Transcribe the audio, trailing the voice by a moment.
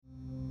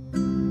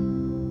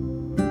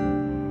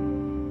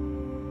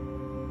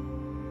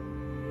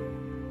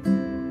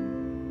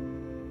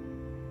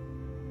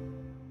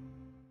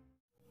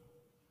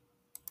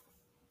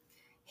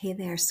Hey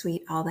there,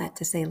 sweet All That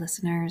to Say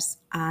listeners.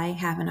 I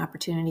have an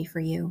opportunity for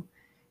you,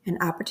 an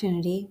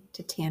opportunity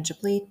to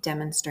tangibly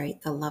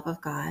demonstrate the love of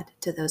God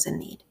to those in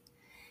need.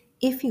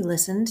 If you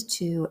listened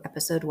to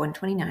episode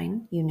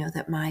 129, you know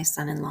that my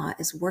son-in-law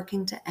is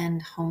working to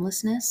end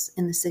homelessness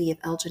in the city of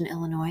Elgin,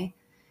 Illinois,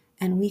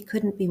 and we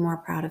couldn't be more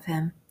proud of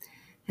him.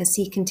 As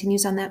he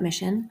continues on that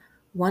mission,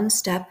 one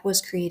step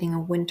was creating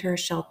a winter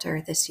shelter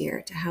this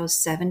year to house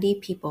 70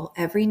 people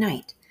every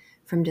night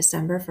from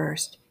December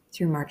 1st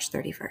through March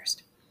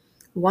 31st.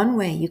 One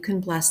way you can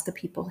bless the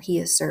people he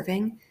is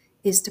serving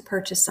is to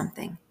purchase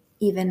something,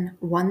 even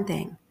one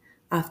thing,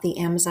 off the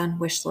Amazon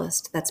wish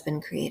list that's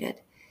been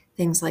created.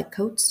 Things like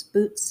coats,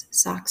 boots,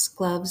 socks,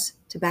 gloves,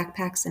 to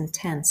backpacks, and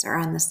tents are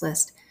on this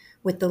list,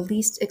 with the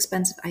least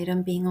expensive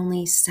item being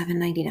only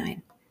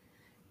 $7.99.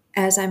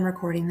 As I'm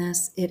recording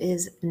this, it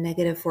is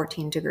negative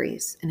 14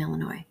 degrees in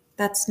Illinois.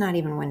 That's not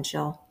even wind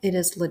chill. It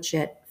is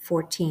legit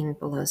 14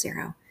 below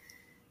zero.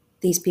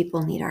 These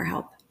people need our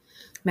help.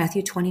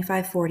 Matthew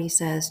 25:40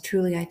 says,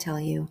 "Truly I tell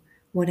you,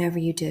 whatever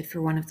you did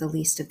for one of the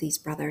least of these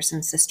brothers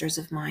and sisters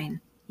of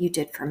mine, you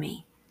did for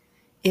me."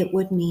 It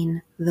would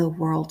mean the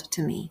world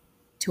to me,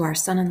 to our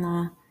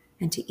son-in-law,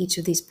 and to each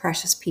of these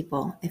precious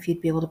people if you'd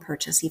be able to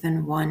purchase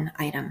even one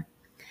item.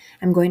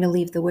 I'm going to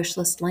leave the wish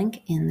list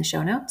link in the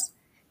show notes.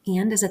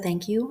 And as a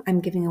thank you,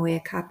 I'm giving away a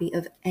copy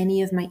of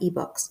any of my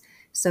ebooks.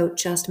 So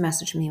just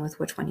message me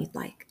with which one you'd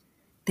like.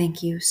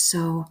 Thank you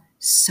so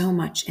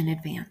much in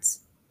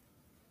advance.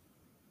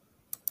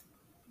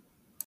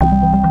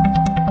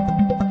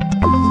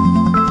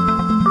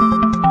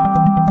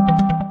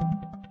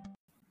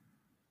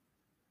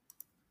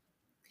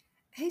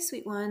 Hey,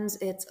 sweet ones,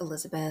 it's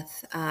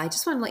Elizabeth. I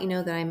just want to let you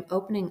know that I'm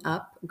opening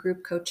up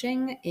group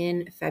coaching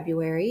in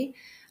February.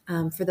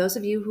 For those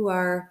of you who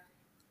are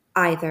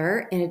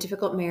either in a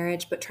difficult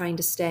marriage but trying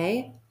to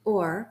stay,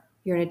 or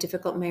you're in a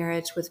difficult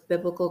marriage with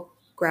biblical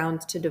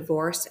grounds to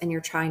divorce and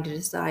you're trying to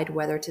decide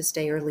whether to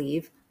stay or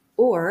leave,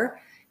 or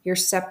you're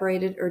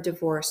separated or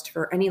divorced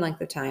for any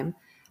length of time,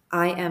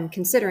 I am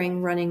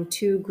considering running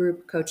 2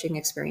 group coaching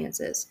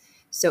experiences.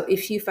 So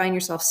if you find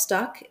yourself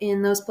stuck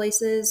in those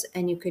places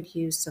and you could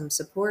use some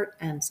support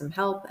and some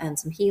help and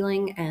some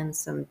healing and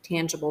some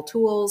tangible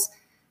tools,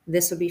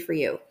 this would be for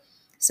you.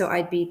 So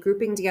I'd be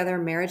grouping together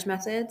marriage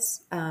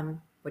methods,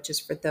 which is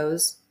for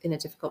those in a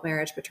difficult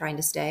marriage but trying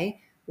to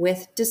stay,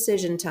 with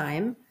decision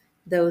time,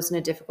 those in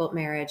a difficult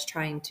marriage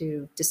trying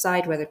to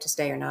decide whether to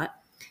stay or not.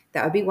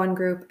 That would be one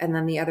group. And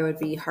then the other would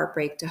be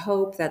Heartbreak to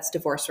Hope. That's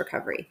divorce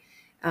recovery.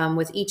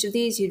 With each of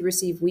these, you'd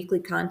receive weekly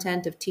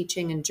content of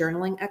teaching and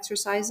journaling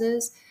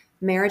exercises.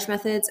 Marriage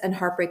methods and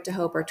Heartbreak to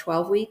Hope are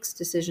 12 weeks.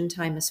 Decision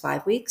time is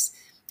 5 weeks,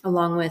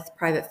 along with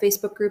private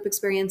Facebook group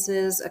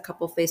experiences, a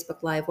couple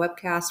Facebook Live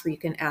webcasts where you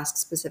can ask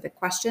specific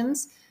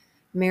questions.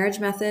 Marriage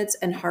methods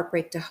and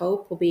Heartbreak to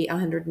Hope will be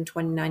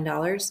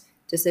 $129.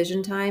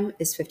 Decision time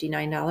is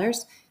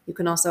 $59. You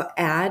can also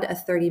add a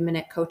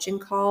 30-minute coaching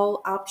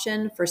call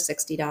option for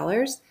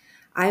 $60.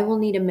 I will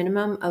need a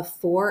minimum of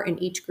 4 in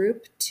each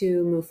group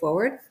to move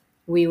forward.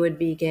 We would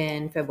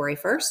begin February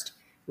 1st.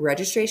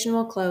 Registration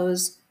will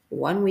close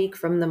 1 week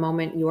from the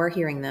moment you are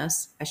hearing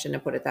this. I shouldn't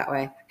have put it that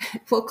way.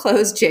 We'll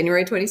close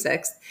January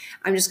 26th.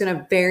 I'm just going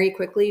to very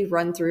quickly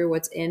run through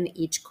what's in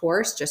each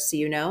course, just so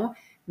you know.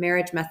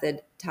 Marriage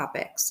method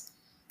topics.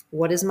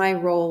 What is my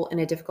role in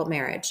a difficult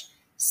marriage?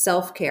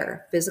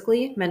 Self-care,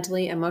 physically,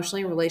 mentally,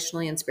 emotionally,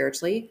 relationally, and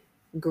spiritually.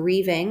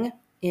 Grieving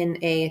in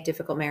a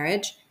difficult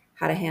marriage.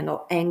 How to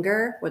handle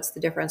anger. What's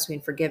the difference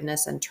between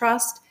forgiveness and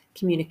trust?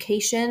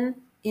 Communication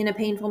in a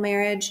painful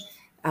marriage.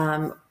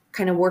 Kind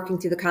of working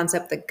through the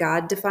concept that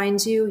God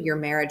defines you, your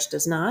marriage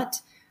does not.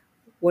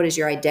 What is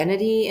your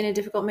identity in a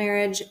difficult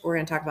marriage? We're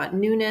going to talk about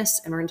newness,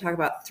 and we're going to talk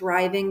about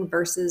thriving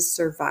versus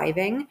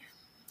surviving.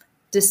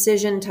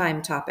 Decision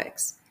time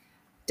topics.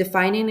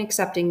 Defining and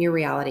accepting your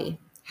reality.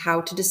 How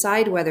to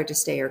decide whether to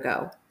stay or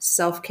go.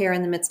 Self-care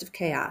in the midst of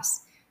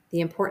chaos. The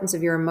importance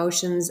of your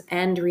emotions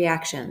and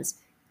reactions.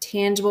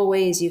 Tangible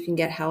ways you can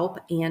get help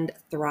and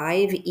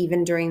thrive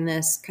even during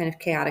this kind of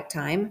chaotic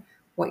time.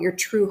 What your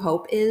true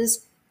hope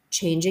is.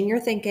 Changing your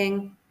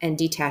thinking and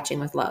detaching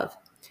with love.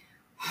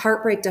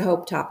 Heartbreak to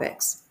Hope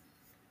topics.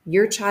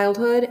 Your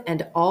childhood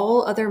and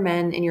all other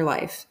men in your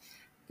life.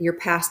 Your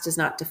past does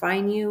not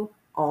define you.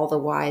 All the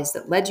whys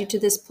that led you to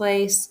this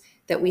place.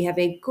 That we have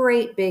a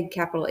great big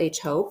capital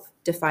H hope.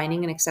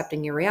 Defining and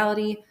accepting your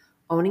reality.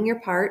 Owning your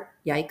part.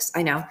 Yikes,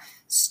 I know.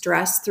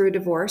 Stress through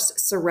divorce.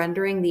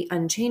 Surrendering the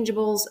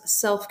unchangeables.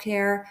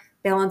 Self-care.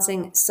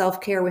 Balancing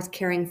self-care with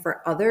caring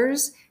for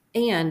others.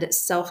 And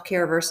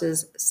self-care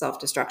versus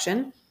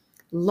self-destruction.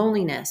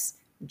 Loneliness.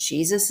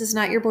 Jesus is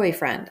not your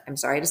boyfriend, I'm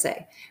sorry to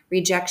say.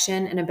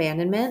 Rejection and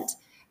abandonment.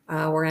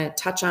 We're going to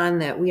touch on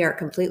that we are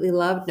completely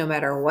loved no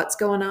matter what's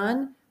going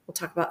on. We'll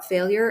talk about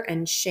failure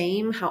and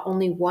shame, how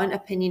only one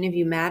opinion of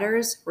you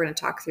matters. We're going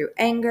to talk through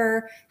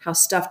anger, how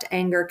stuffed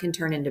anger can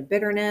turn into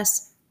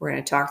bitterness. We're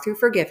going to talk through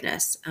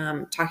forgiveness,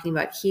 talking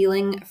about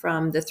healing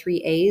from the 3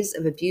 A's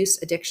of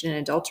abuse, addiction, and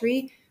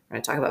adultery. We're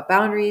going to talk about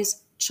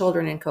boundaries,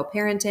 children and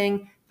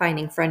co-parenting,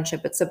 finding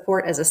friendship and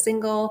support as a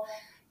single,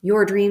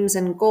 your dreams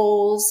and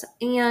goals,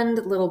 and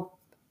little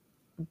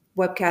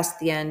webcast at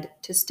the end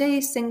to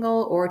stay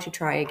single or to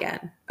try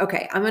again.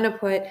 Okay, I'm going to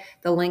put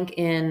the link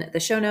in the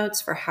show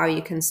notes for how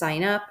you can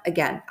sign up.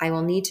 Again, I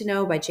will need to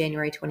know by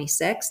January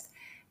 26th.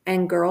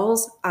 And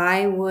girls,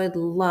 I would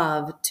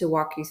love to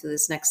walk you through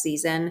this next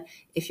season.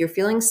 If you're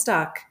feeling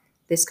stuck,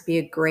 this could be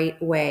a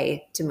great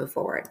way to move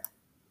forward.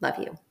 Love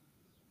you.